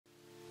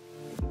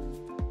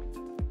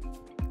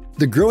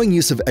The growing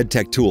use of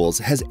EdTech tools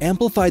has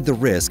amplified the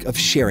risk of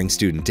sharing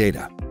student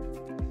data.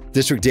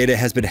 District data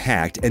has been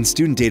hacked and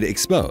student data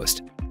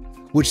exposed,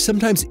 which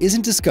sometimes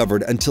isn't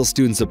discovered until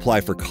students apply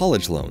for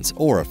college loans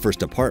or a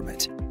first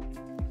apartment.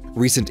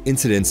 Recent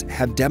incidents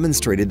have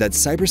demonstrated that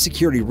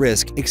cybersecurity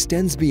risk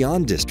extends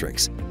beyond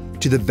districts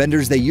to the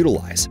vendors they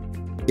utilize.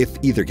 If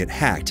either get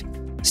hacked,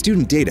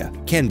 student data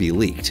can be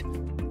leaked.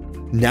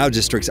 Now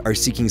districts are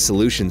seeking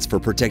solutions for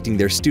protecting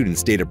their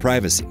students' data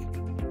privacy.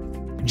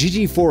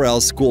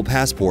 GG4L School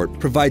Passport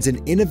provides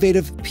an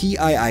innovative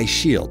PII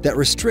shield that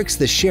restricts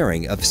the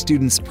sharing of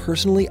students'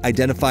 personally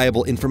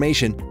identifiable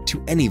information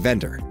to any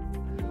vendor.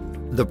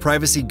 The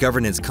Privacy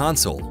Governance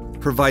Console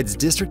provides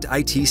district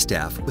IT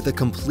staff with a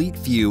complete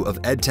view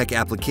of EdTech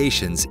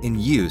applications in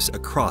use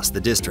across the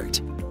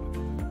district.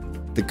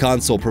 The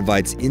console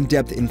provides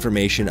in-depth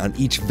information on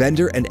each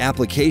vendor and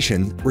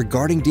application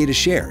regarding data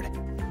shared,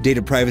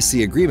 data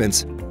privacy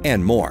agreements,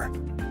 and more.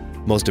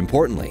 Most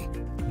importantly,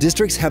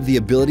 districts have the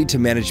ability to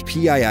manage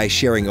PII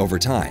sharing over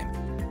time,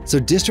 so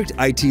district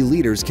IT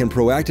leaders can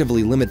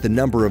proactively limit the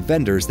number of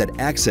vendors that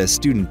access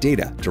student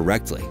data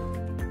directly.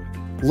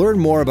 Learn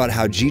more about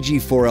how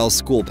GG4L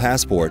School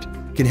Passport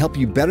can help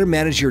you better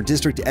manage your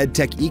district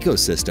EdTech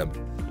ecosystem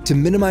to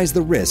minimize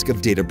the risk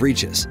of data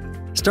breaches.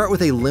 Start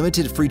with a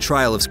limited free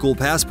trial of School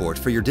Passport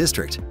for your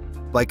district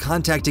by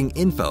contacting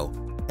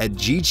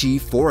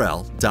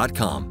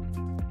info@gg4l.com.